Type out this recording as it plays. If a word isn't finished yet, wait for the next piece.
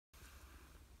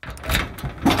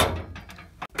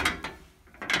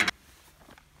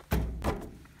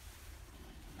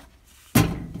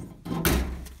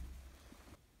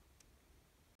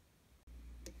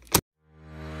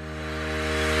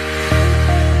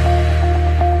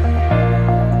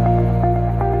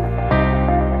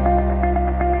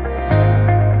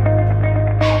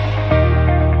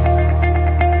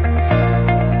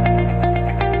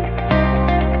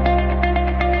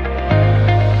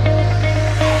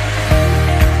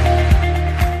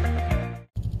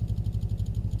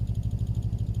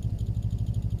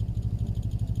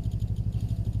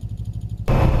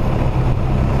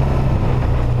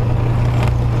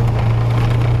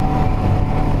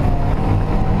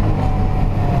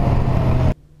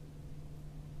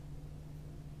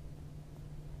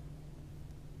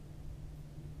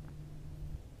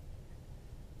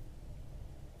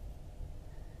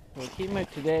So I came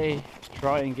out today to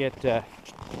try and get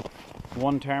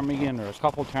one ptarmigan or a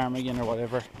couple ptarmigan or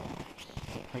whatever.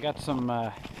 I got some,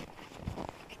 I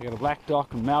got a black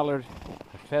duck, a mallard,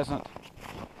 a pheasant,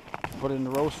 put in the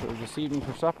roaster this evening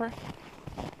for supper.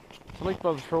 So I'd like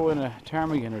to throw in a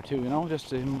ptarmigan or two, you know, just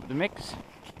to mix.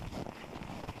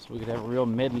 So we could have a real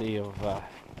medley of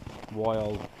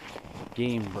wild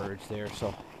game birds there,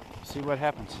 so see what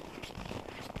happens.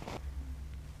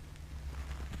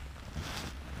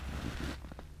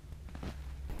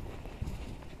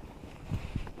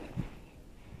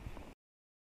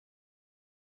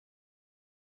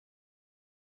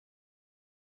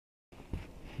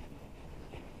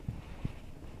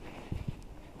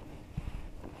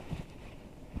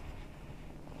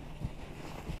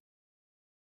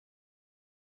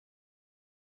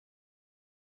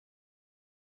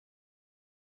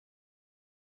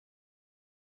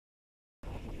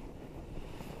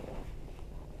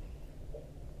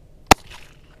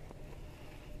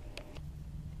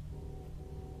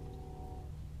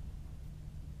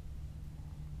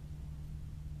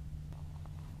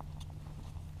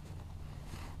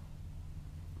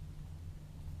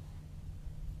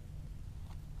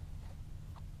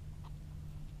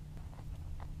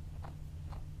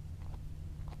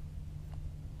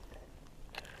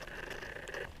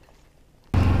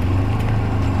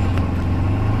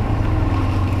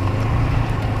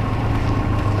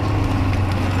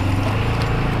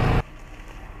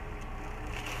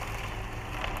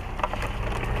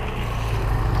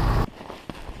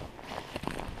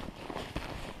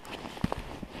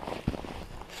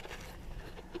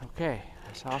 Okay,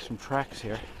 I saw some tracks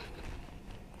here,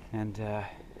 and I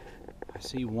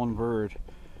see one bird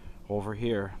over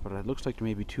here, but it looks like there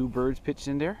may be two birds pitched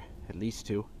in there, at least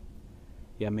two.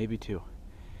 Yeah, maybe two.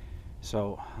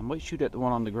 So I might shoot at the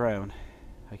one on the ground.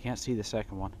 I can't see the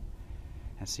second one,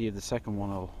 and see if the second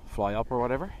one will fly up or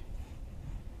whatever.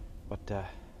 But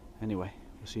anyway,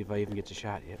 we'll see if I even get the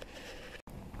shot yet.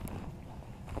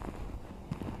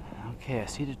 Okay, I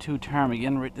see the two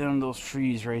ptarmigan right down those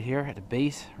trees right here at the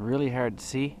base. Really hard to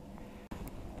see.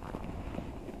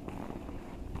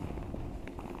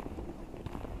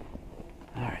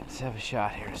 Alright, let's have a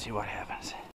shot here to see what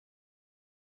happens.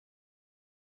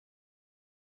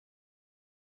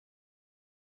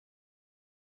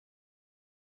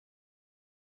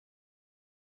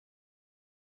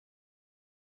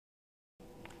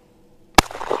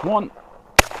 One.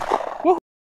 Woo!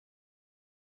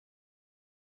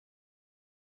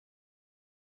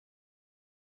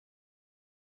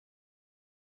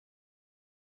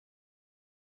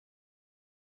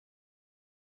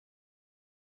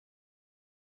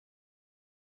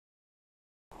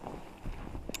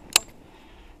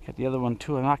 Got the other one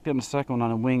too. I knocked down the second one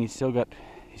on a wing.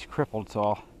 He's crippled, so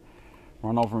I'll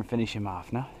run over and finish him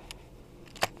off now.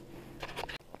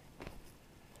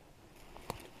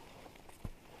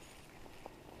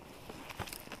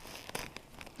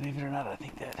 Believe it or not, I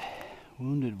think that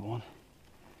wounded one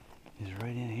is right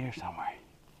in here somewhere.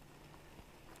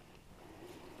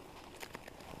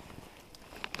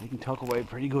 They can tuck away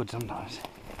pretty good sometimes.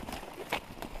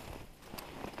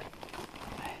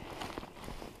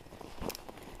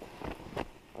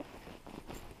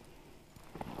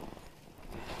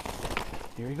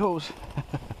 Here he goes.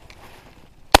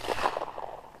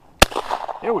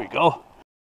 There we go.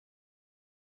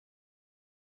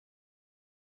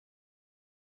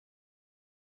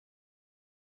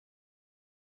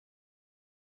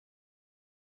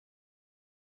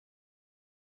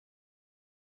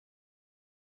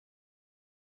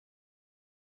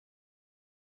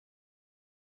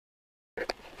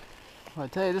 Well, I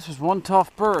tell you, this was one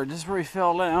tough bird. This is where he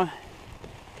fell down.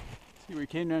 See where he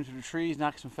came down to the trees,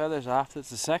 knocked some feathers off. That's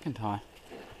the second time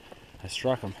I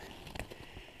struck him.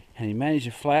 And he managed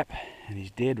to flap, and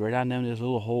he's dead right on down this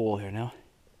little hole here now.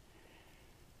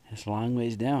 It's a long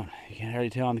ways down. You can't hardly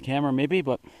tell on the camera maybe,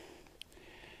 but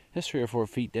it's 3 or 4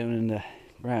 feet down in the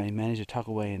ground. He managed to tuck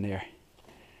away in there.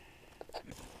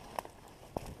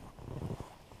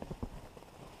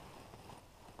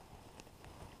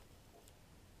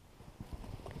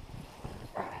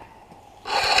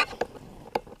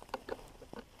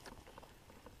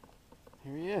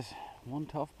 Here he is, one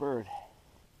tough bird.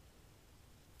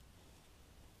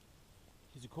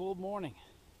 It's a cold morning.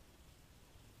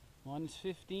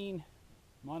 -15,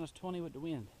 -20 with the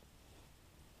wind.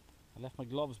 I left my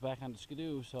gloves back on the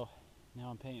skidoo, so now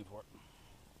I'm paying for it.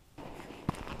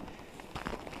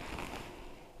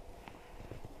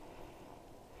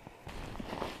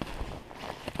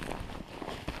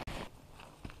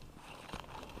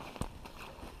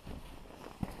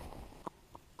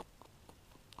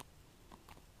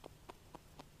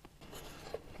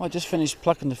 Well, I just finished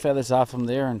plucking the feathers off them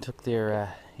there and took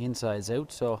their insides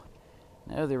out, so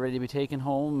now they're ready to be taken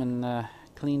home and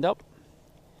cleaned up,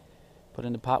 put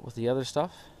in the pot with the other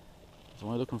stuff. I was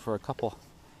only looking for a couple,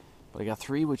 but I got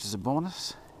 3, which is a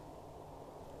bonus.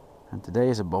 And today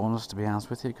is a bonus, to be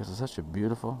honest with you, because it's such a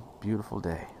beautiful, beautiful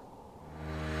day.